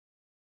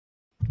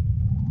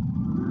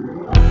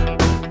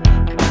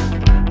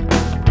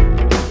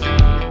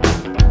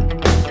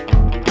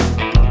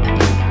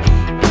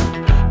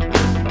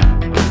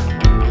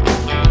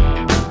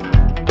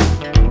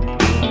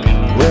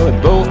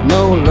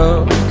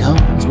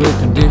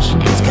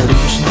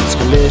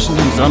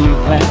Collisions,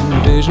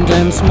 unplanned visions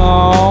and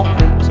small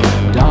prints.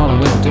 Darling,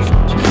 we're no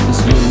different.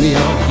 It's you and me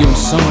or you and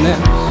someone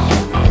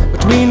else.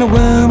 Between the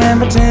womb and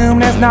the tomb,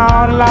 there's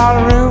not a lot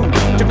of room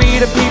to be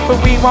the people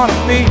we want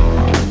to be.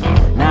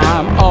 Now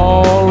I'm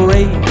all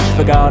rage,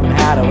 forgotten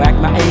how to act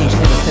my age.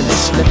 Everything is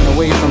slipping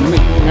away from me.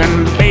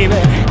 And baby,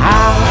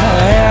 I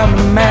am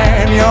the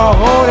man you're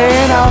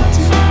holding on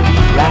to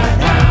right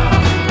now.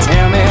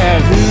 Tell me,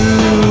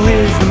 who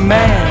is the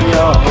man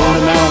you're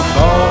holding on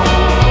for?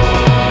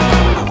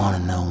 I wanna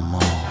know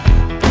more.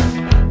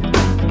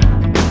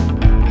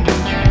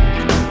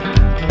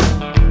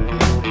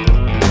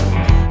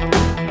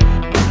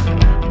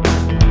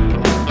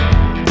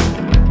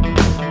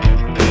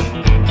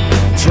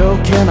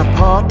 Joking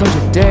apart, don't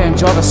you dare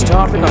enjoy the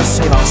start. We're gonna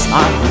save our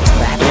smart weeks for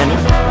the happy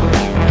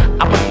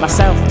ending. I put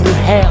myself through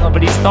hell,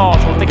 but these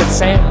thoughts won't think it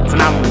sells.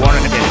 And I'm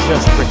wondering if it's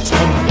just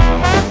pretending.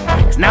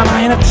 Cause now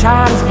my inner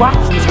child is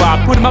watching, so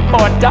I put him up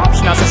for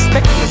adoption. I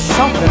suspect there's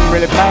something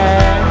really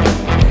bad.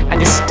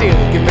 And you still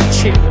give me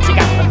chills. You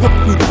got the hook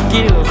through the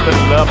gills, but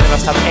love never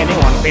stop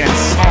anyone feeling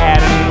sad.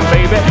 And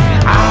baby,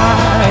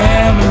 I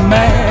am the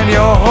man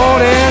you're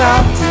holding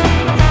on to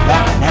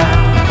right now.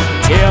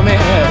 Tell me,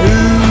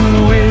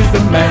 who is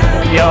the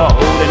man you're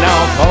holding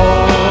on for?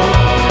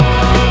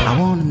 I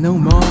wanna know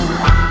more.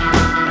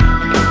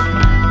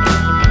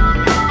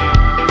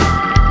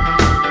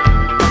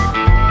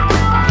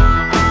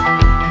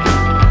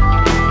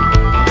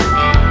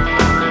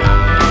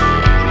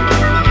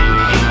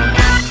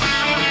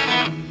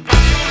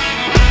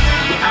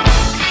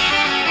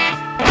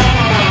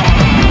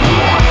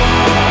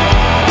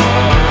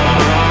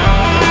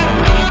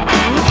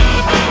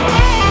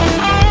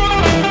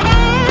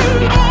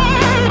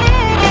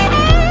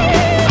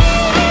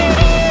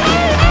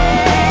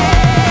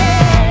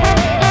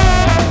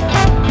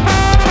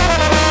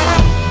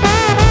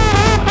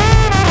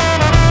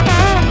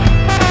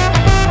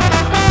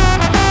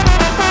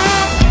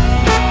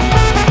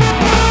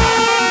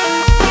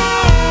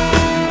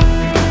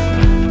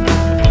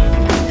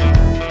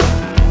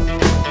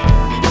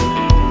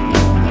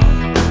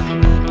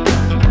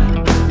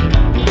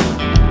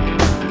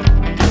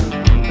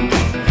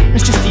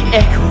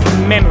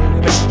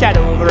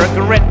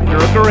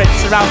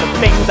 All the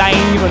things I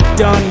ain't even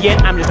done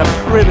yet. I'm just a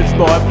privileged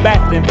boy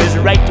battling for his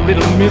right to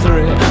little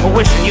misery.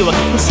 Wishing you were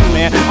kissing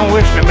me,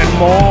 wishing a bit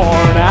more.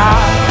 Now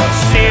I'm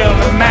still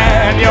the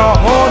man you're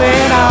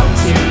holding on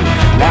to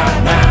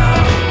right now.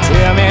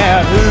 Tell me,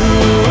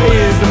 who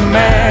is the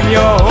man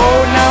you're holding on to?